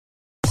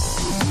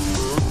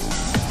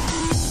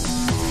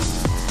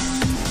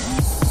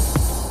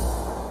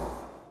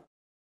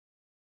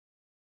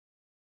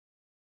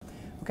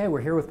Okay,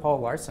 we're here with Paul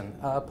Larson.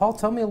 Paul,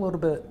 tell me a little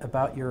bit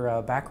about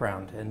your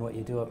background and what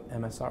you do at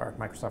MSR,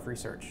 Microsoft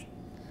Research.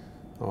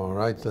 All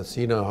right, let's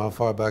see now, how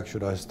far back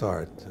should I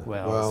start?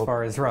 Well, as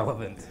far as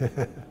relevant.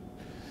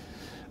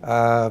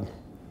 I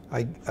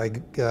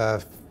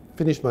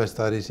finished my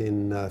studies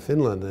in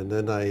Finland, and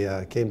then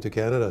I came to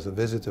Canada as a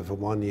visitor for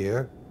 1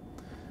 year.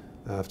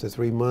 After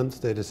 3 months,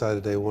 they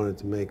decided they wanted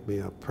to make me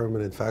a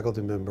permanent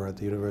faculty member at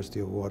the University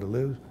of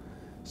Waterloo.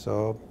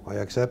 So I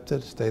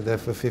accepted, stayed there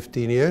for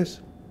 15 years.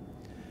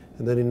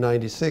 And then in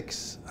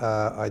 '96,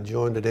 I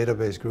joined the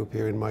database group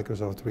here in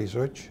Microsoft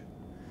Research.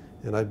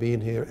 And I've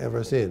been here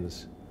ever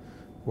since,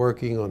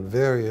 working on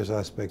various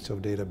aspects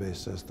of database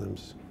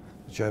systems,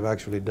 which I've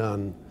actually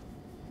done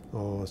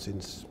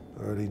since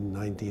early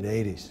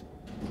 1980s.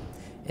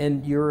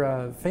 And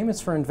you're famous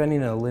for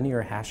inventing a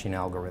linear hashing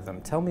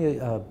algorithm. Tell me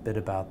a bit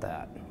about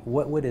that.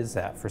 What is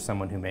that for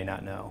someone who may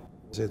not know?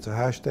 It's a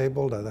hash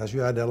table that as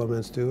you add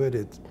elements to it,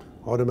 it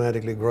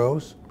automatically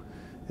grows,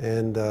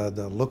 and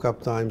the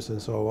lookup times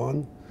and so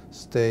on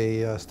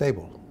stay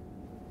stable.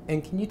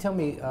 And can you tell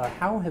me,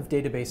 how have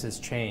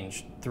databases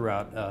changed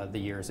throughout the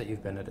years that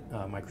you've been at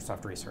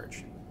Microsoft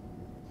Research?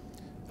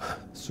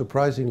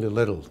 Surprisingly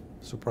little,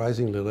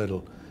 surprisingly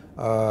little.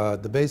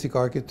 The basic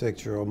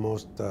architecture of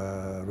most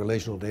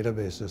relational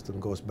database system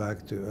goes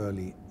back to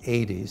early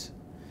 80s.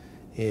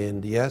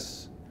 And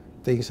yes,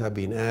 things have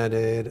been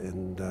added,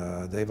 and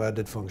they've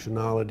added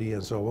functionality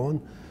and so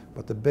on,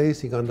 but the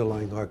basic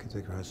underlying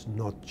architecture has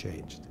not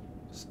changed.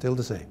 Still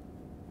the same.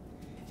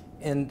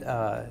 And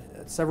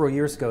several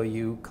years ago,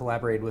 you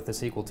collaborated with the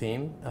SQL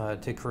team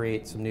to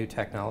create some new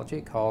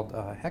technology called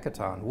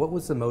Hekaton. What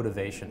was the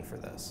motivation for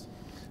this?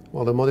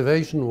 Well, the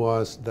motivation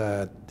was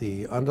that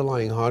the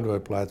underlying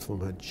hardware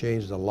platform had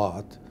changed a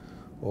lot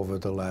over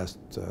the last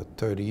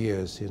 30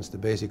 years since the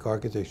basic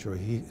architecture of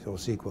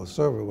SQL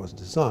Server was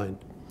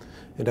designed.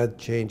 And that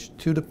changed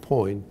to the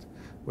point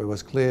where it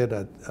was clear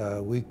that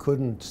we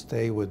couldn't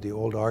stay with the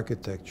old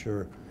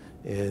architecture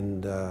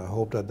and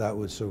hope that that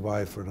would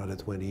survive for another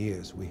 20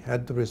 years. We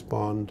had to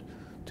respond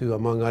to,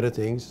 among other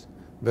things,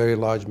 very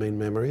large main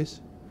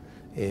memories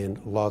and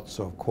lots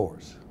of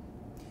cores.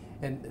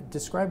 And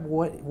describe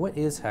what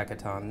is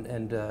Hekaton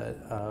and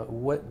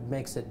what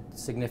makes it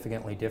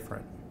significantly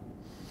different?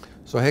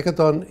 So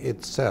Hekaton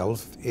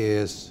itself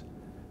is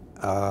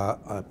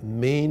a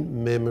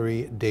main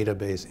memory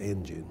database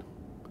engine.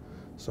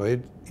 So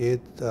it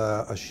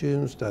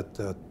assumes that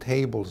the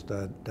tables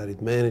that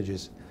it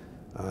manages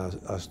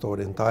are stored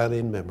entirely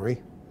in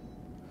memory.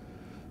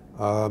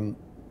 And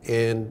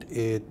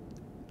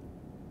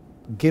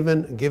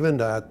given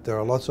that there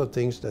are lots of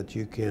things that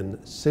you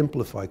can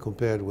simplify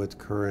compared with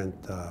current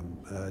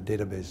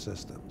database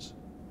systems.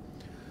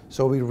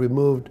 So we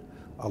removed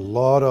a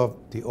lot of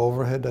the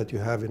overhead that you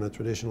have in a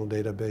traditional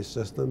database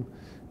system.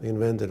 We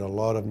invented a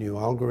lot of new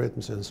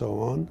algorithms and so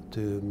on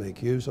to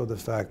make use of the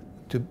fact,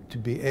 to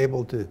be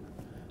able to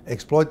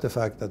exploit the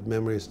fact that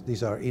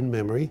these are in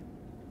memory,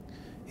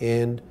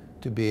 and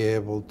to be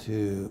able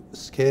to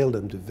scale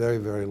them to very,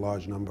 very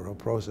large number of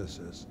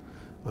processes.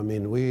 I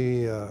mean,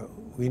 we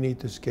need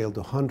to scale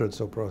to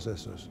hundreds of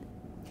processors.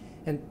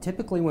 And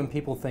typically when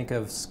people think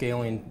of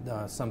scaling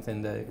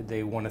something,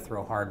 they want to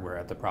throw hardware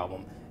at the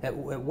problem. At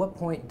what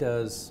point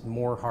does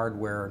more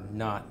hardware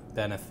not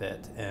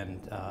benefit and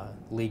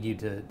lead you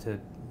to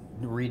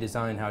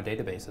redesign how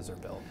databases are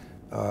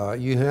built?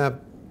 You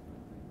have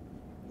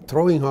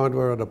throwing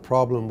hardware at a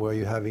problem where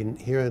you have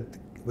inherent,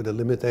 with the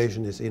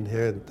limitation is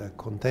inherent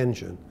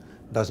contention,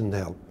 doesn't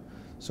help.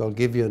 So I'll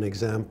give you an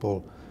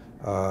example.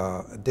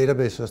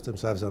 Database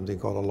systems have something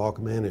called a lock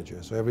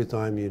manager. So every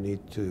time you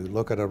need to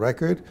look at a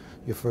record,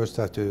 you first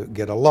have to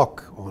get a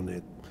lock on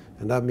it.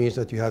 And that means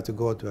that you have to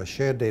go to a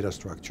shared data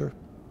structure.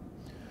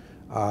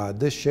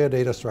 This shared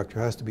data structure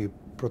has to be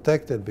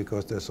protected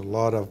because there's a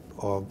lot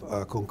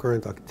of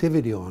concurrent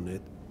activity on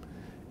it.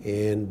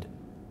 And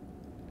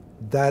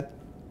that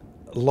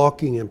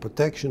locking and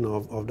protection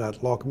of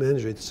that lock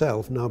manager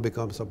itself now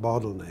becomes a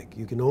bottleneck.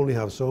 You can only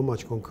have so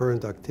much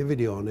concurrent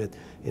activity on it,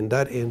 and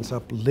that ends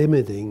up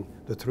limiting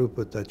the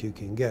throughput that you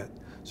can get.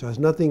 So it has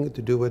nothing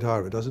to do with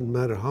hardware. It doesn't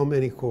matter how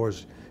many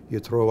cores you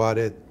throw at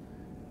it,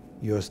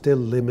 you're still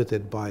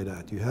limited by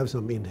that. You have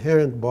some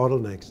inherent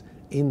bottlenecks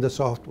in the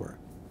software.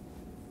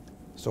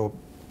 So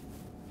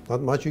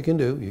not much you can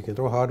do. You can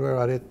throw hardware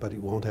at it, but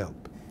it won't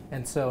help.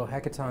 And so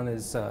Hekaton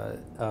is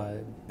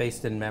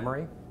based in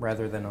memory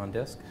rather than on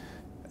disk?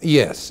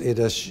 Yes,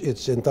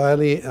 it's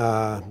entirely,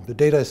 the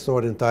data is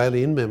stored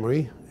entirely in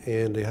memory,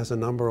 and it has a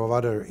number of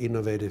other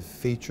innovative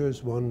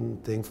features. One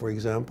thing, for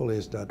example,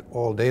 is that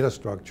all data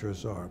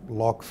structures are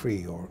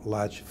lock-free or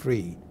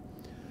latch-free,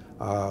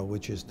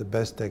 which is the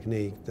best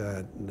technique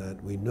that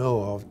we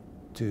know of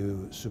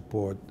to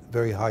support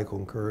very high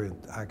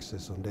concurrent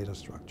access on data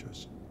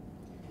structures.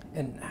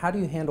 And how do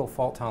you handle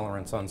fault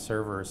tolerance on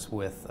servers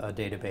with a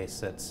database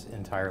that's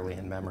entirely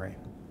in memory?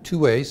 Two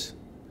ways.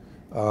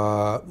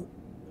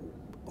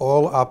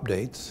 All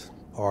updates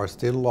are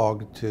still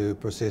logged to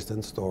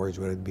persistent storage,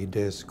 whether it be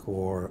disk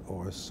or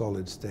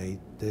solid state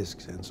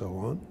disks and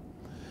so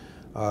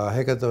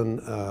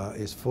Hekaton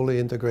is fully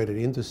integrated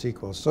into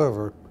SQL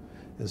Server,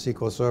 and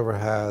SQL Server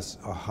has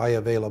a high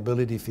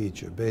availability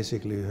feature.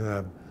 Basically, you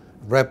have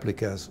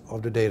replicas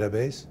of the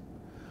database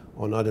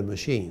on other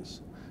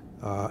machines.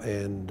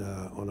 And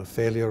on a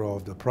failure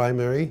of the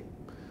primary,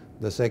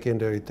 the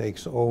secondary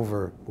takes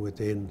over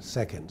within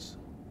seconds.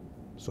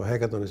 So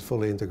Hekaton is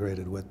fully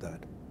integrated with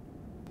that.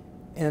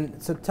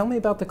 And so tell me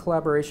about the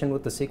collaboration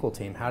with the SQL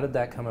team. How did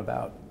that come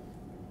about?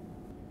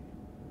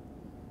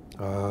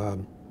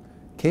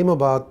 Came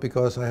about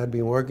because I had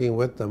been working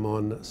with them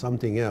on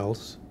something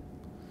else,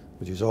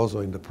 which is also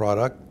in the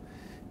product.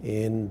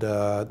 And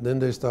then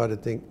they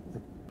started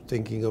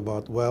thinking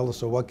about, well,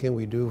 so what can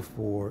we do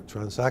for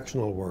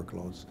transactional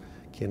workloads?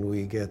 Can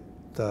we get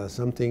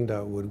something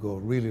that would go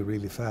really,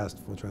 really fast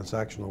for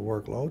transactional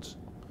workloads?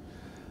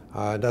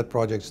 That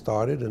project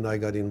started and I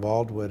got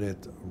involved with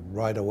it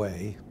right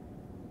away.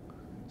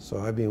 So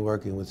I've been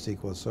working with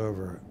SQL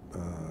Server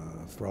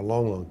for a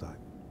long, long time.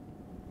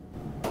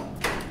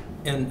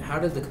 And how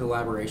did the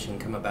collaboration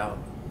come about?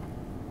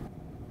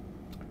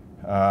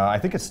 I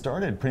think it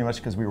started pretty much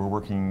because we were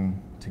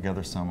working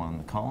together some on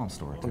the column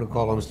store. On the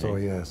column store,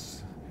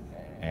 yes.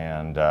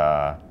 And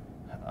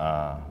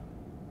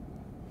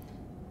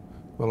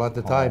well, at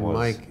the time,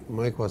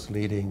 Mike was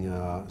leading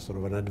sort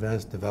of an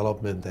advanced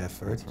development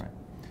effort. That's right.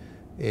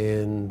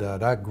 And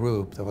that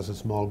group, that was a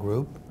small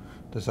group,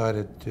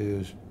 decided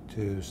to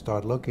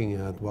start looking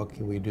at what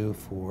can we do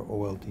for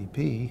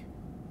OLTP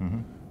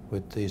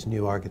with these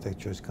new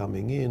architectures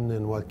coming in,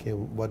 and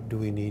what do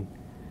we need,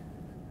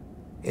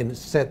 and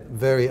set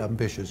very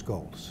ambitious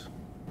goals.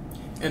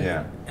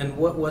 And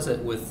what was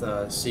it with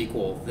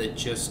SQL that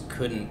just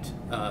couldn't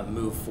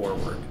move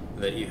forward,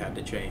 that you had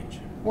to change?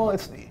 Well,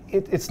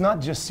 it's not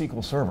just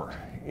SQL Server.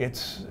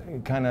 It's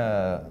kind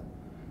of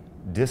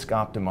disk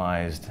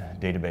optimized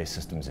database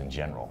systems in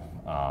general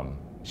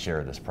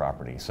share this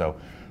property. So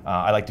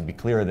I like to be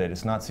clear that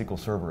it's not SQL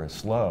Server is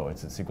slow,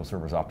 it's that SQL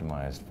Server is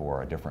optimized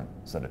for a different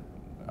set of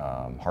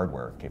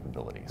hardware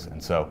capabilities.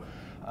 And so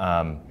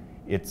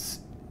it's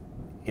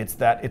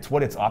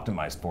what it's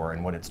optimized for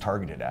and what it's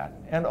targeted at.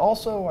 And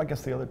also, I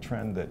guess the other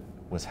trend that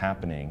was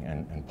happening,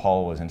 and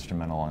Paul was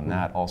instrumental in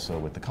that also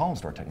with the column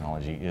store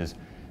technology, is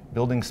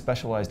building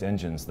specialized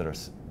engines that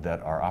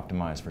are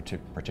optimized for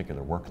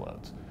particular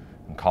workloads.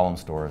 And column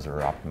stores are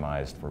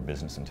optimized for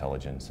business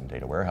intelligence and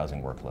data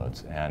warehousing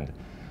workloads. And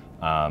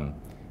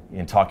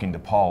in talking to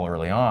Paul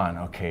early on,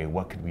 okay,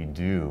 what could we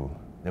do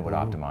that would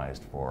optimize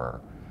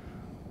for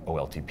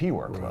OLTP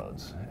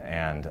workloads?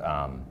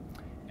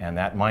 And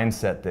that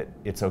mindset that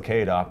it's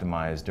okay to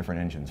optimize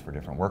different engines for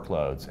different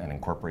workloads and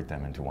incorporate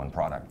them into one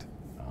product.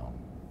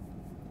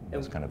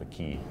 That's kind of a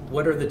key.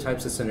 What are the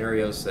types of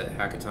scenarios that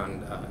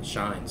Hekaton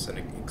shines and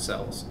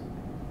excels?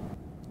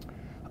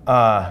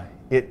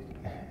 It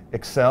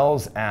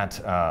excels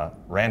at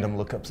random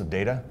lookups of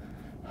data.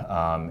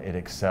 It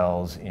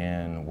excels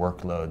in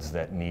workloads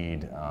that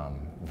need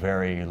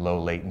very low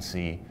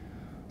latency,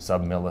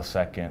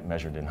 sub-millisecond,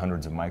 measured in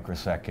hundreds of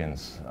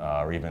microseconds,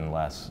 or even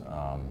less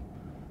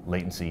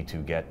latency to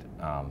get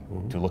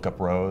to look up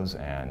rows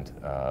and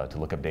to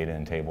look up data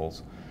in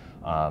tables.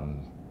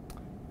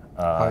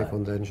 High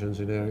contention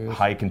scenarios.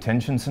 High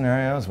contention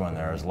scenarios when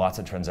there's lots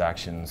of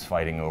transactions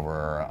fighting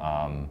over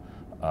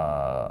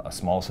a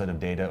small set of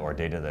data or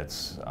data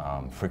that's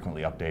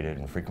frequently updated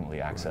and frequently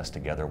accessed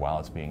together while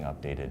it's being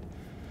updated.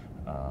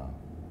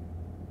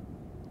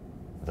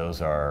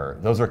 Those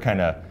are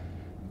kind of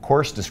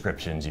coarse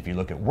descriptions. If you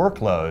look at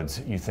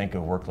workloads, you think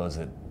of workloads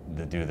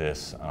that do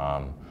this.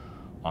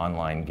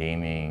 Online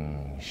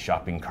gaming,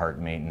 shopping cart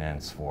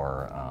maintenance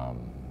for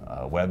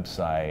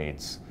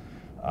websites,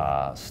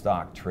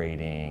 stock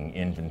trading,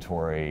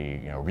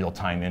 inventory,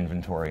 real-time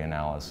inventory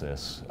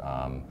analysis,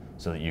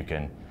 so that you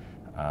can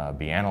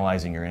be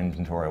analyzing your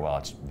inventory while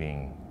it's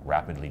being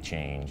rapidly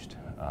changed.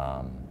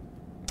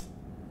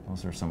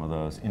 Those are some of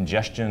those.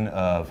 Ingestion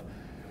of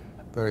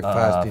very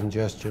fast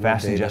ingestion.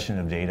 Fast ingestion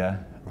of data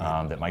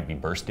that might be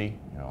bursty.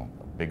 A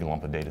big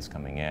lump of data is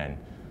coming in.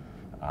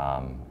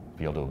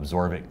 Be able to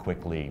absorb it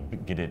quickly,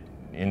 get it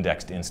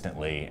indexed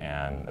instantly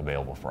and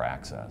available for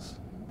access.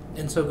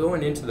 And so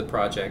going into the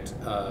project,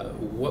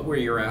 what were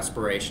your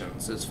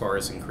aspirations as far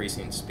as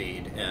increasing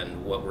speed,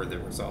 and what were the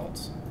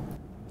results?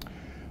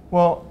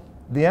 Well,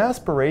 the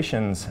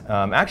aspirations,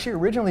 actually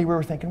originally we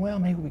were thinking, well,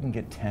 maybe we can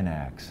get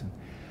 10x.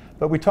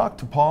 But we talked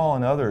to Paul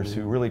and others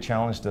who really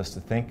challenged us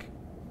to think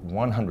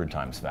 100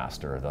 times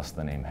faster, thus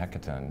the name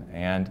Hekaton.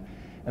 And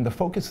the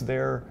focus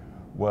there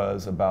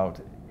was about,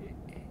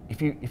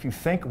 if you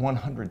think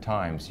 100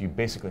 times, you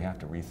basically have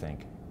to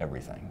rethink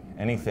everything.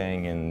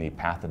 Anything in the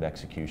path of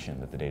execution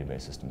that the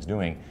database system's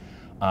doing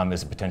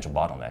is a potential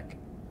bottleneck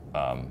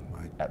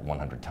at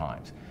 100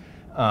 times.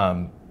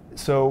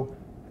 So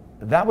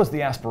that was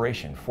the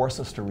aspiration, force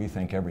us to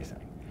rethink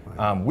everything.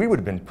 We would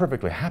have been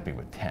perfectly happy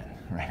with 10,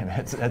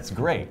 right? That's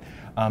great.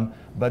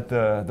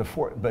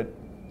 But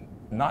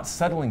not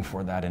settling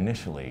for that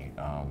initially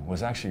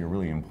was actually a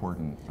really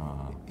important.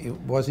 It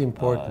was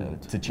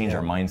important to change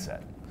our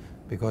mindset,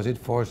 because it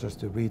forced us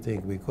to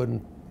rethink. We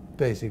couldn't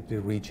basically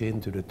reach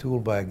into the tool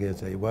bag and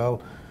say,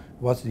 well,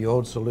 what's the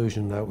old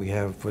solution that we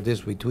have for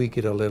this? We tweak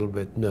it a little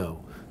bit.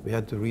 No, we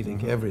had to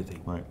rethink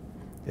everything. Right.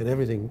 And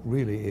everything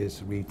really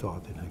is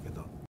rethought in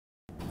Hekaton.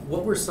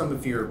 What were some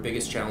of your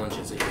biggest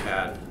challenges that you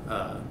had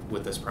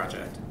with this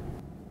project?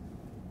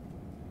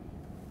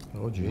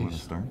 Oh, geez. You want to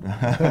start?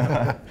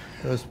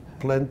 There's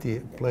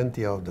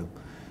plenty of them.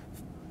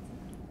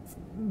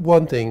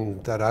 One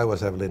thing that I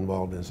was heavily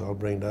involved in, so I'll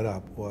bring that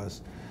up,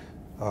 was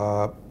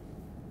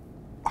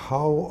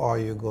how are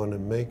you going to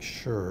make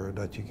sure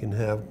that you can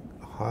have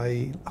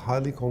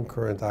highly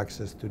concurrent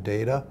access to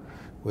data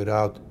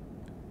without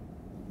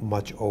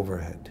much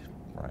overhead?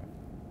 Right.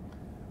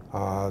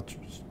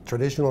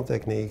 Traditional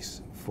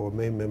techniques for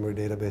main memory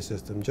database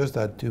system just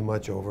had too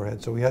much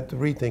overhead, so we had to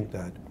rethink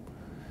that,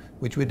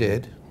 which we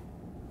did.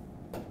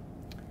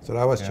 So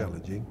that was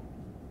challenging.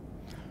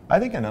 I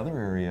think another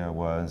area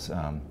was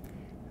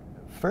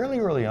fairly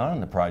early on in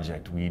the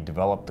project, we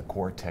developed the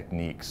core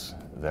techniques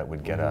that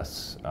would get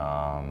us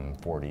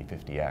 40,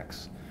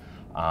 50x.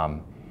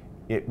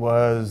 It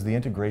was the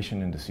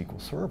integration into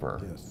SQL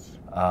Server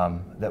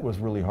that was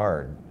really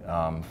hard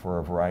for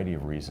a variety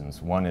of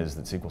reasons. One is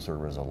that SQL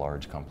Server is a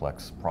large,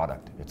 complex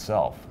product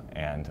itself,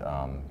 and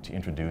to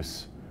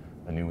introduce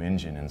a new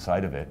engine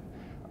inside of it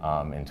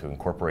and to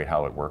incorporate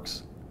how it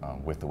works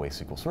with the way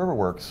SQL Server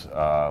works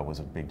was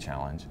a big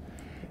challenge.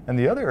 And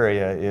the other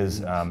area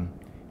is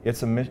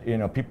it's a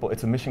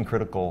mission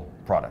critical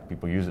product.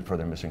 People use it for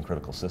their mission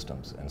critical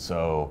systems, and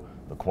so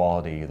the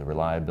quality, the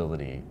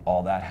reliability,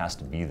 all that has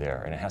to be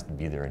there, and it has to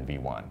be there in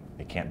V1.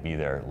 It can't be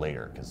there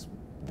later because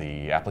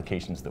the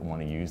applications that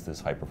want to use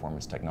this high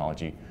performance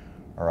technology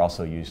are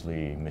also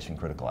usually mission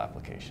critical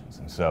applications,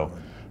 and so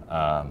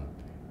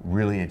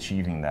really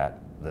achieving that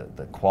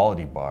the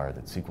quality bar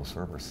that SQL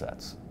Server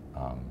sets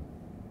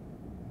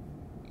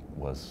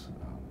was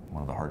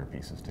one of the harder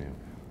pieces too.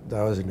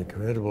 That was an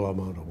incredible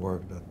amount of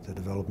work that the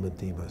development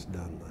team has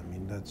done. I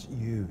mean, that's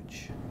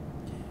huge.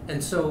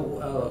 And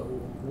so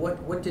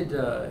what did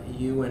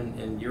you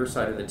and your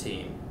side of the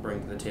team bring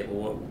to the table?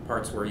 What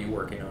parts were you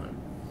working on?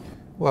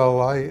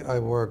 Well, I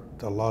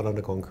worked a lot on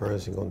the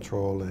concurrency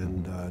control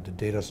and the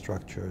data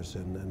structures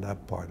and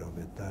that part of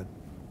it, that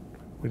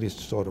really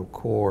sort of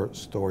core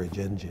storage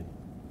engine.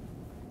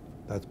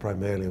 That's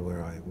primarily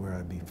where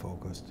I've been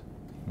focused.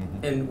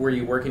 Mm-hmm. And were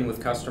you working with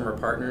customer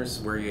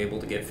partners? Were you able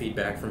to get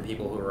feedback from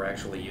people who were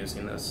actually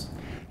using this?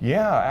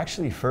 Yeah,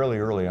 actually fairly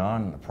early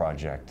on in the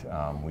project,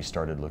 we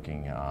started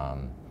looking,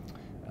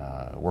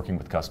 working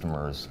with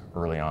customers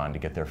early on to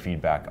get their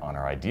feedback on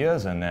our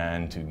ideas and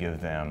then to give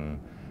them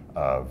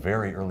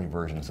very early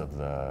versions of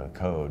the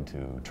code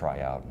to try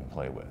out and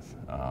play with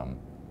and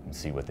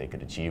see what they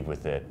could achieve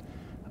with it,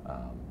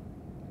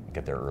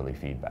 get their early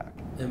feedback.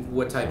 And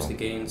what types of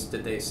gains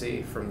did they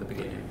see from the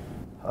beginning?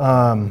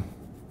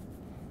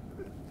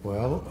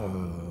 Well,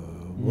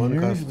 one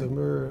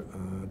customer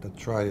that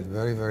tried it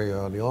very, very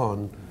early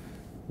on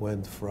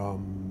went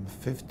from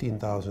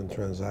 15,000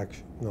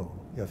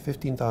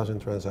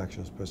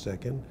 transactions per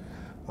second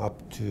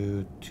up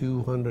to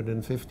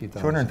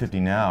 250,000. 250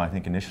 now. I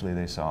think initially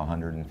they saw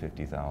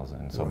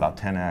 150,000, so about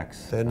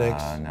 10x.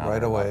 10x now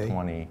right away. About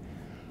 20.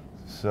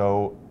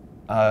 So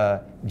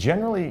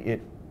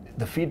generally,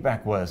 the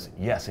feedback was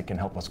yes, it can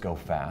help us go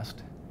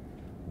fast,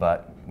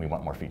 but we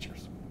want more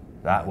features.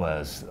 That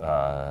was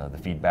the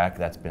feedback.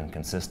 That's been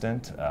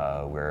consistent.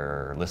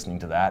 We're listening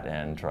to that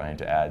and trying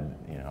to add,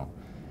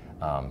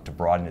 to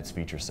broaden its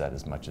feature set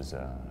as much as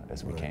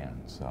we can.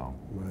 So.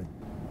 Right.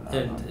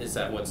 And is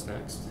that what's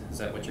next? Is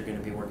that what you're going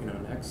to be working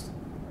on next?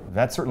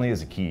 That certainly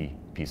is a key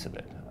piece of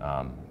it.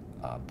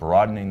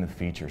 Broadening the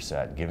feature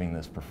set, giving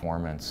this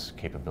performance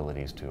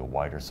capabilities to a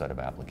wider set of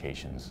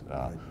applications,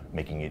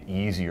 making it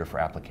easier for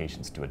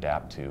applications to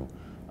adapt to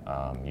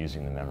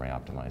using the memory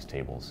optimized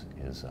tables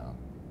is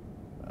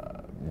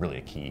really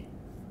a key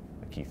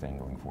thing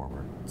going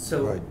forward.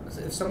 So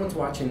if someone's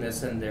watching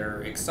this and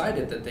they're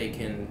excited that they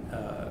can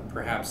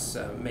perhaps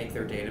make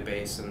their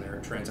database and their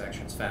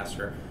transactions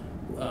faster,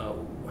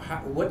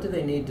 what do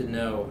they need to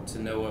know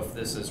if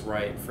this is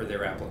right for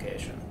their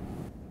application?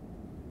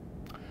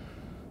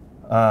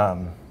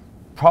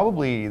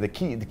 Probably the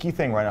key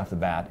thing right off the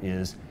bat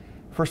is,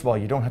 first of all,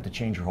 you don't have to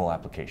change your whole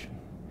application.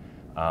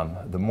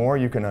 The more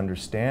you can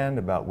understand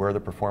about where the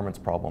performance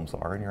problems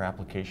are in your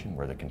application,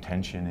 where the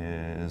contention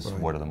is,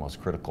 what are the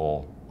most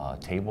critical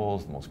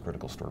tables, the most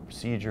critical stored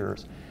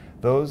procedures,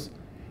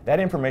 that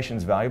information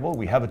is valuable.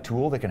 We have a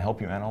tool that can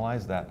help you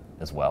analyze that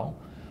as well.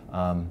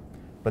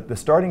 But the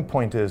starting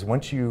point is,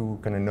 once you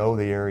kind of know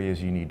the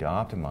areas you need to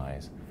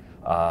optimize,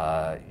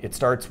 it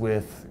starts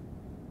with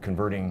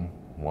converting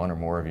one or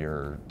more of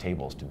your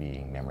tables to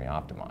being memory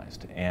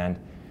optimized. And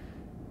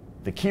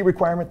the key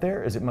requirement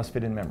there is it must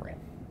fit in memory.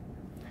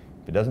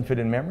 If it doesn't fit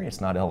in memory,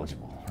 it's not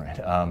eligible, right?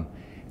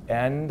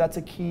 And that's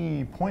a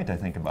key point, I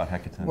think, about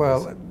Hekaton.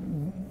 Well,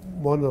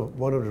 one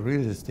of the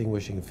really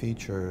distinguishing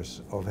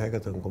features of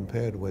Hekaton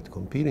compared with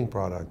competing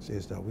products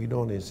is that we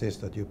don't insist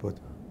that you put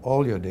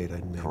all your data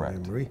in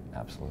memory.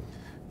 Absolutely.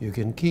 You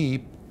can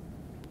keep,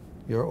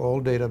 your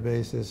old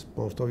databases,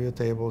 most of your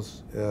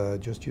tables,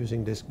 just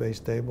using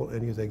disk-based table,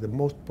 and you take the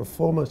most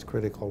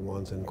performance-critical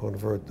ones and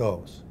convert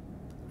those.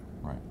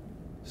 Right.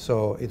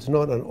 So it's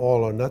not an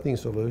all or nothing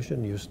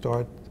solution. You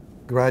start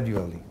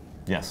gradually.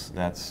 Yes,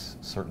 that's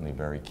certainly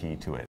very key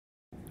to it.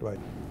 Right.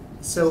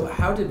 So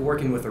how did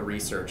working with a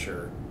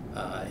researcher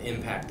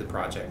impact the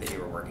project that you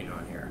were working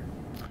on here?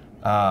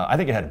 I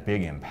think it had a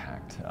big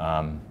impact.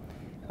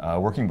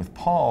 Working with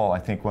Paul, I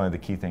think one of the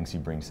key things he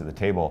brings to the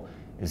table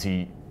is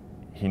he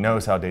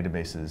knows how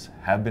databases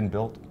have been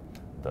built,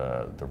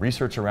 the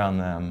research around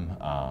them,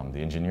 the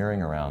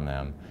engineering around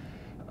them.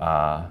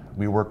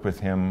 We worked with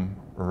him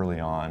early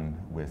on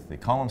with the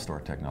column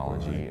store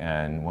technology,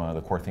 and one of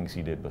the core things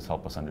he did was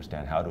help us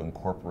understand how to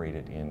incorporate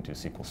it into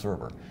SQL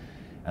Server.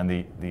 And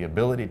the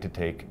ability to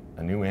take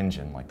a new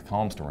engine like the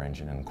column store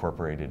engine and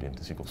incorporate it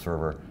into SQL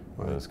Server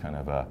was kind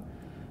of a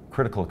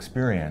critical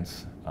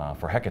experience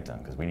for Hekaton,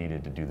 because we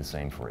needed to do the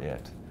same for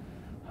it.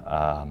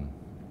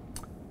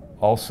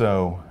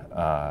 Also,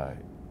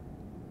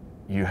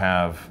 you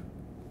have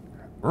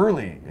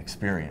early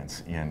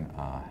experience in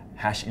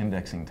hash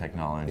indexing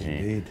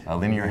technology,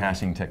 linear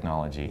hashing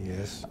technology.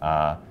 Yes.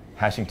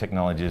 Hashing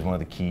technology is one of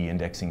the key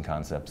indexing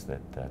concepts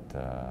that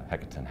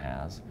Hekaton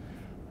has.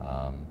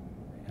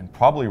 And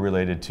probably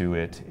related to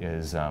it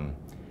is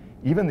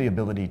even the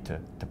ability to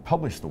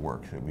publish the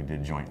work that we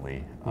did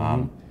jointly.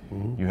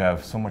 You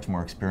have so much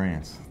more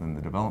experience than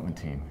the development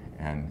team,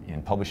 and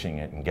in publishing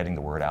it and getting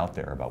the word out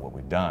there about what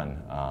we've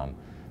done.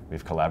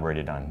 We've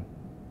collaborated on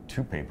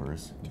two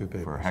papers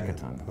for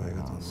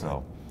Hekaton.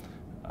 So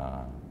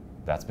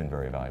that's been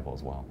very valuable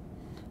as well.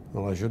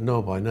 Well, I should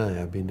know by now.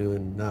 I've been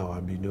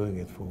doing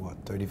it for what,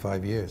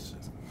 35 years.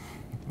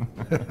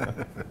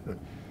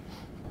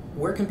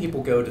 Where can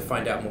people go to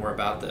find out more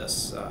about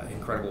this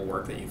incredible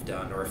work that you've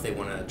done, or if they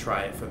want to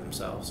try it for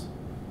themselves?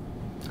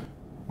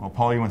 Well,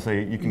 Paul, you want to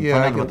say you can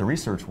find out about the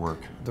research work?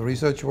 The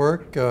research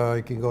work,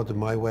 you can go to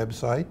my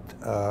website.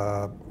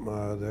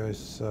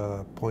 There's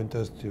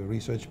pointers to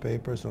research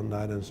papers on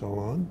that and so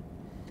on.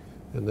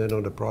 And then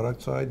on the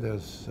product side,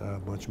 there's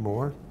much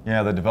more.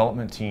 Yeah, the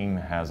development team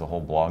has a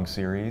whole blog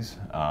series.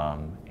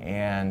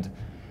 And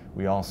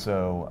we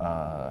also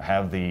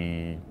have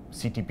the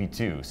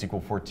CTP2,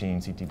 SQL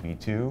 14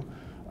 CTP2,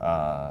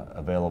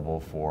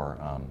 available for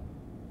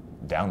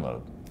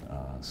download.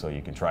 So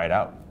you can try it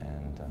out.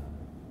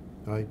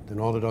 Right, and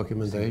all the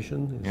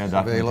documentation is available. Yeah,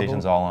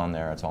 documentation's all on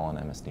there. It's all on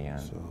MSDN.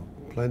 So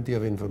plenty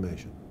of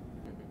information.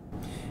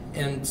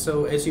 And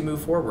so as you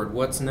move forward,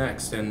 what's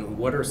next, and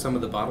what are some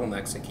of the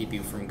bottlenecks that keep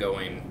you from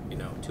going,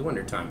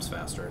 200 times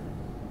faster?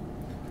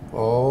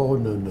 Oh,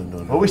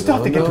 no. Well, we still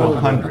have to get to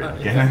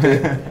 100.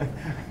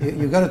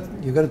 You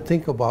gotta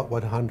think about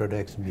what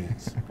 100x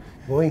means.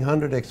 Going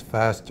 100x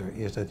faster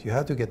is that you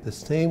have to get the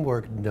same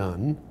work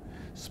done,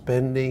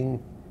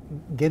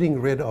 getting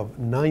rid of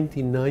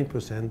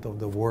 99% of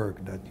the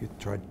work that you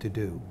tried to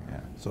do. Yeah.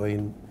 So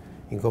in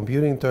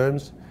computing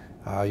terms,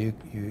 you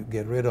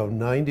get rid of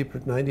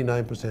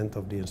 99%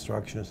 of the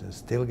instructions and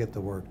still get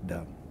the work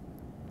done.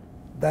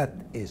 That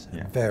is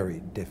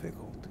very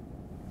difficult.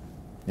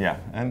 Yeah,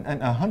 and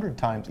 100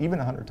 times, even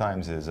 100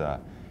 times is,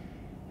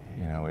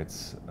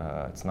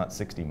 it's not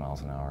 60 miles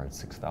an hour, it's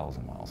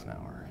 6,000 miles an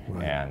hour.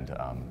 Right. And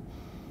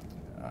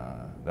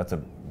that's a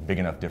big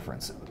enough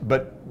difference.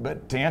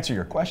 But to answer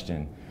your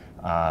question,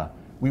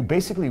 we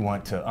basically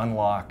want to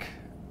unlock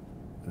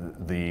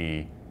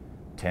the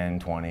 10,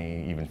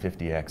 20, even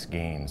 50x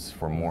gains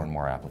for more and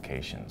more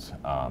applications.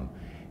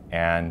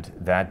 And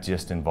that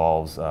just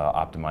involves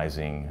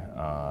optimizing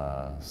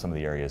some of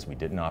the areas we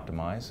didn't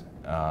optimize.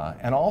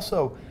 And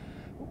also,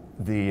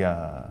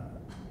 the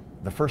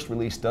first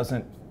release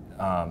doesn't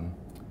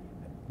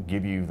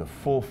give you the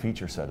full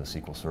feature set of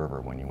SQL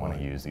Server when you want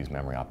to use these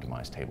memory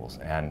optimized tables.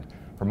 And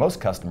for most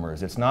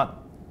customers, it's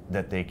not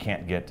that they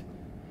can't get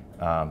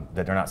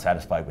that they're not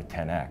satisfied with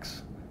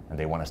 10x and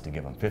they want us to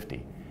give them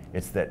 50.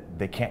 It's that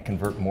they can't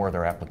convert more of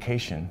their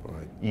application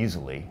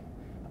easily,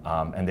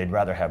 and they'd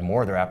rather have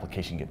more of their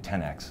application get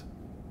 10x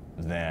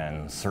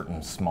than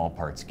certain small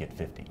parts get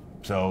 50.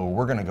 So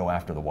we're going to go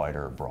after the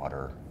wider,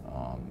 broader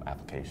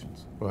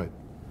applications. Right.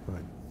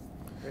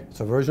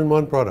 It's a version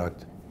 1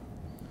 product.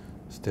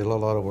 Still a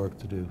lot of work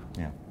to do.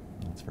 Yeah,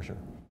 that's for sure.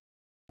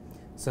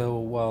 So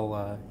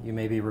while you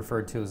may be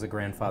referred to as a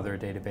grandfather of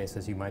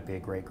databases, you might be a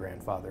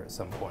great-grandfather at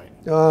some point.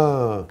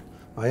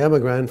 I am a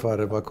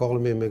grandfather, but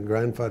calling me a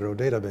grandfather of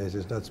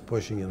databases, that's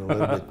pushing it a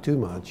little bit too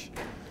much.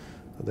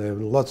 There are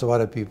lots of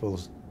other people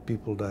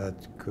that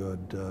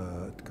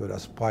could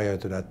aspire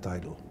to that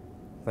title.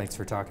 Thanks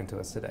for talking to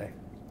us today.